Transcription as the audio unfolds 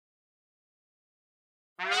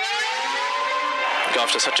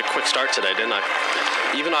off to such a quick start today, didn't I?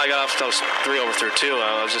 Even though I got off, I was 3 over through 2.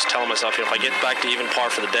 I was just telling myself, if I get back to even par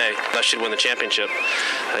for the day, I should win the championship.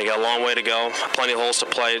 I got a long way to go, plenty of holes to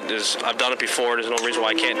play. I've done it before. There's no reason why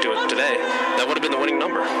I can't do it today. That would have been the winning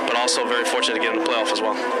number, but also very fortunate to get in the playoff as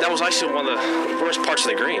well. That was actually one of the worst parts of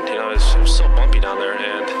the green. You know, it was so bumpy down there,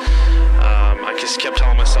 and I just kept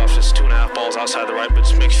telling myself, just 2.5 balls outside the right, but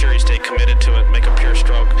just make sure you stay committed to it, make a pure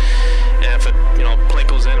stroke. And if it, plane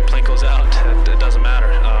goes in and plane goes out, it doesn't matter,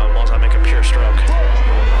 as long as I make a pure stroke.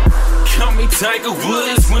 Call me Tiger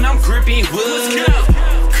Woods when I'm gripping wood.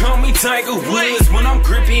 Call me Tiger Woods when I'm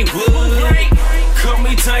gripping wood. Call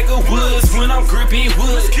me Tiger Woods when I'm gripping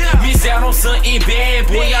wood. Miss out on something bad,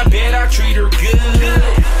 boy, I bet I treat her good.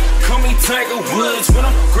 Call me Tiger Woods when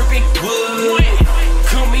I'm gripping wood.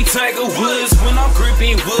 Call me Tiger Woods when I'm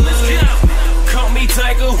gripping wood. Call me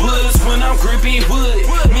Tiger Woods when I'm gripping wood.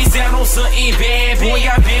 Miss out on something bad, boy,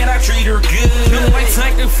 I bet I treat her good. Feel like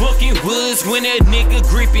Tiger fucking Woods when that nigga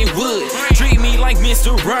gripping wood. Treat me like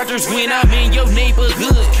Mr. Rogers when I'm in your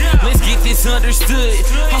neighborhood. Let's get this understood.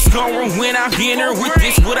 I'm scoring when I enter with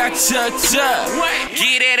this what I chuck.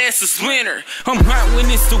 Get that ass a splinter. I'm hot when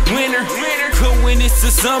it's the winter, cold when it's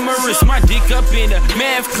the summer. It's my dick up in the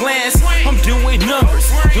math class. I'm doing numbers.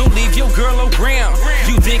 Don't leave your girl around.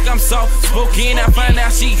 You think I'm soft spoken? I find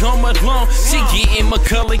out she home alone. She getting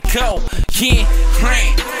Macaulay cold. Can't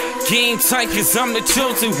crank. Game tight cause I'm the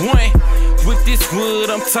chosen one. With this wood,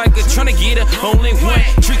 I'm Tiger, tryna get a only one.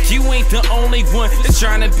 Trick, you ain't the only one that's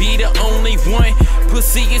tryna be the only one.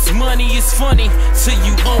 Pussy, it's money, it's funny, so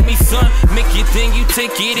you owe me, son. Make it then you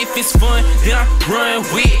take it if it's fun. Then I run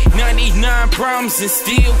with 99 problems and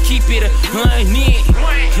still keep it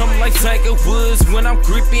 100. I'm like Tiger Woods when I'm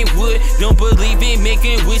gripping wood. Don't believe in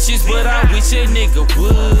making wishes, but I wish a nigga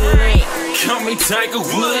would. Call me Tiger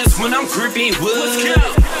Woods when I'm gripping wood.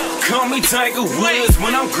 Call me Tiger Woods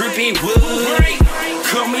when I'm gripping wood.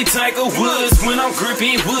 Call me Tiger Woods when I'm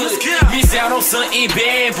gripping wood. Miss out on something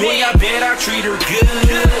bad, boy, I bet I treat her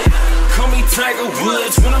good. Call me Tiger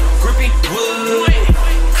Woods when I'm gripping wood.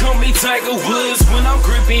 Call me Tiger Woods when I'm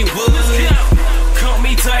gripping wood. Call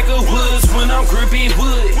me Tiger Woods when I'm gripping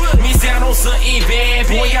wood. Miss out on something bad,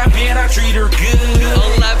 boy, I bet I treat her good.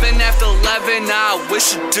 11 after 11, I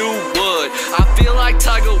wish you do would. I feel like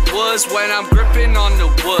Tiger Woods when I'm gripping on the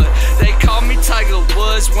wood. They call me Tiger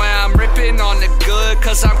Woods when I'm ripping on the good.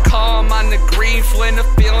 Cause I'm calm on the green, Flynna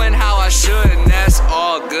feeling how I should. And that's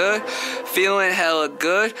all good, feeling hella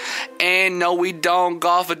good. And no, we don't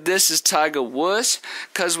golf, but this is Tiger Woods.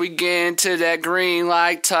 Cause we get into that green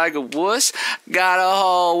like Tiger Woods. Got a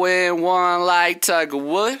hole in one like Tiger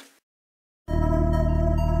Wood.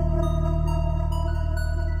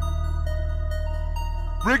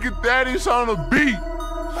 Ricky Daddy's on the beat.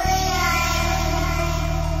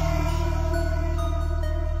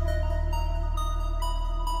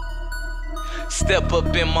 Step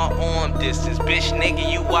up in my arm distance, bitch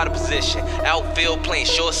nigga, you out of position. Outfield playing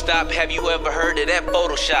shortstop, have you ever heard of that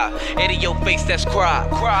Photoshop? Head of your face, that's cry.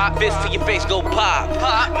 Fist to your face, go pop.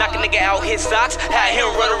 Knock a nigga out his socks, had him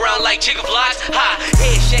run around like chicken flocks.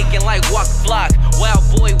 Head shaking like walk the flock. Wild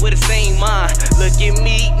boy with the same mind. Look at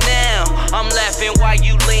me now, I'm laughing while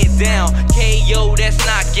you laying down. KO, that's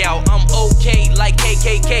knockout. I'm okay like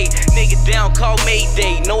KKK. Nigga down, call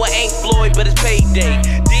Mayday. No, I ain't Floyd, but it's payday.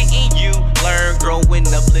 Didn't you learn growing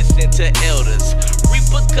up, listen to elders?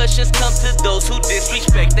 Repercussions come to those who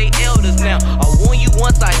disrespect they elders. Now, I warn you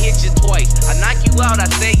once, I hit you twice. I knock you out, I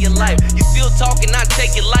save your life. You still talking, I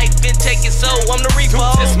take your life and take it, so I'm the reaper.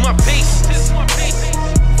 Don't test my patience.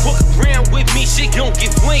 Fuck around with me, shit gon'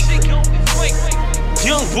 get flinked.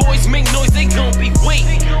 Young boys make noise, they gon' be weak.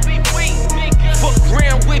 Fuck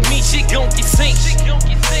around with me, shit gon' get synced.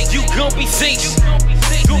 You gon' be safe.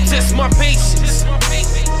 Don't test my patience.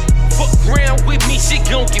 Fuck around with me, shit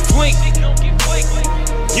gon' get flinked.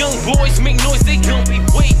 Young boys make noise, they gon' be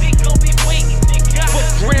weak. Fuck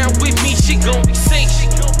around with me, shit gon' be safe.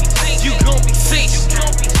 You gon' be safe.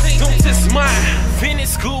 Don't test mine.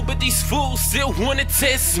 Finished school, but these fools still wanna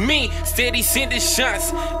test me. Steady sending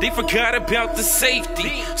shots, they forgot about the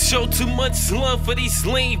safety. Show too much love for these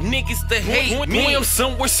lame niggas to hate me. I'm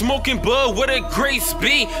somewhere smoking bud, where the grapes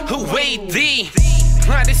be. Away D.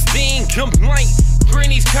 Hottest thing, come like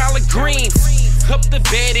Granny's collard greens. Up the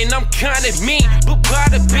bed and I'm kinda mean, but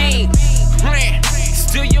bada bing.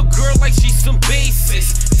 Steal your girl like she's some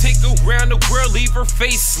basis. Take her around the world, leave her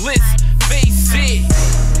faceless. Face it.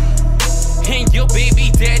 And your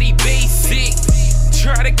baby daddy basic.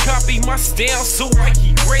 Try to copy my style so I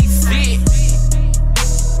erase it.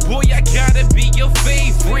 Boy, I gotta be your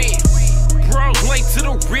favorite. Bro, late to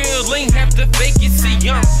the real, ain't have to fake it. See,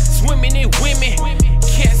 I'm swimming in women.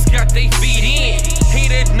 got they feet in.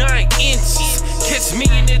 8 at 9 inches, catch me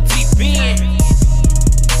in the deep end.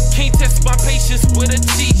 Can't test my patience with a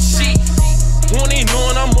cheat sheet. On and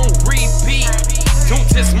on, I'm on repeat. Don't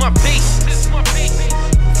test my patience.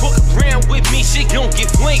 Fuck around with me, shit gon' get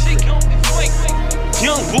flanked.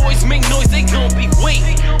 Young boys make noise, they gon' be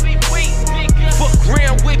waiting. Fuck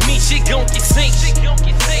around with me, shit gon' get synced.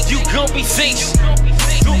 You gon' be safe.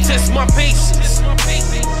 Don't test my patience.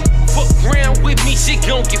 Fuck around with me, shit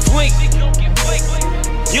gon' get flanked.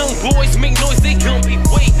 Young boys make noise, they gon' be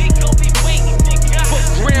waiting. Fuck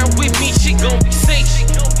around with me, shit gon' be safe.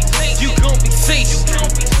 You gon' be safe.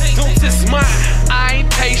 Don't test mine. I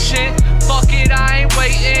ain't patient, fuck it, I ain't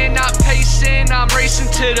waiting, not pacing. I'm racing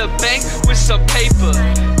to the bank with some paper.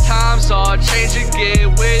 Times are changing, get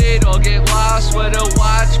with it or get lost. With a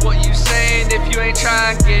watch, what you saying if you ain't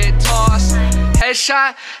trying to get tossed.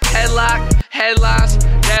 Headshot, headlock, headlines,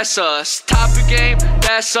 that's us. Top of game,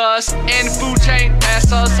 that's us. In the food chain,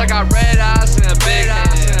 that's us. I got red eyes and a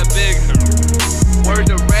big word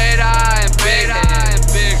to red eye and big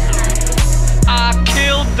I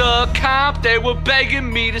killed the comp, they were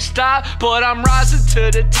begging me to stop, but I'm rising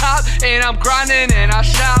to the top and I'm grinding and I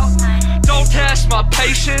shout. Don't test my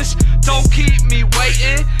patience, don't keep me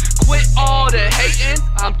waiting. Quit all the hating,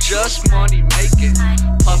 I'm just money making.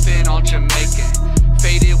 Puffing on Jamaican,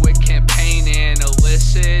 faded with campaign and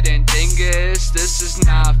illicit and dingus. This is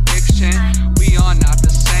not fiction, we are not the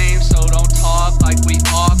same, so don't talk like we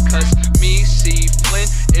are. Cause me,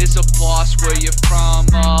 CFLYNNA, is a boss. Where you from?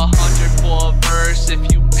 100 for a verse. If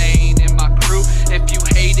you ain't in my crew, if you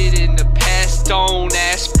hated in the past, don't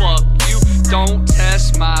ask, fuck you. Don't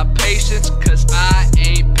test my patience, cause I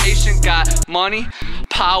ain't patient. Got money,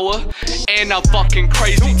 power, and I'm fucking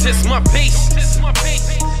crazy. Don't test my patience.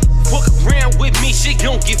 Fuck around with me, shit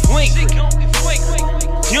gon' get flanked.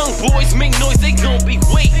 Young boys make noise, they gon' be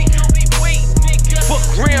waiting.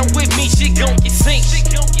 Fuck around with me, shit gon' get synced.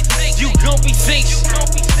 You gon' be safe.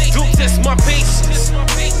 Don't test my patience.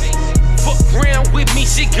 Fuck around with me,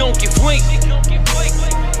 shit gon' get flanked.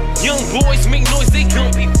 Young boys make noise, they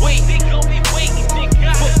gon' be waiting.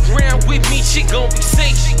 Fuck around with me, shit gon' be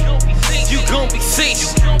safe. You gon' be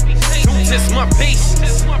safe. Don't test my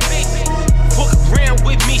patience. Fuck around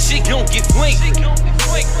with me, shit gon' get flanked.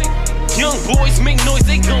 Young boys make noise,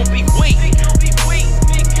 they gon' be waiting.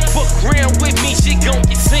 Fuck around with me, shit gon'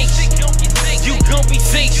 get synced. You gon' be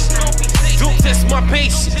safe. Don't test my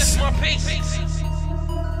patience.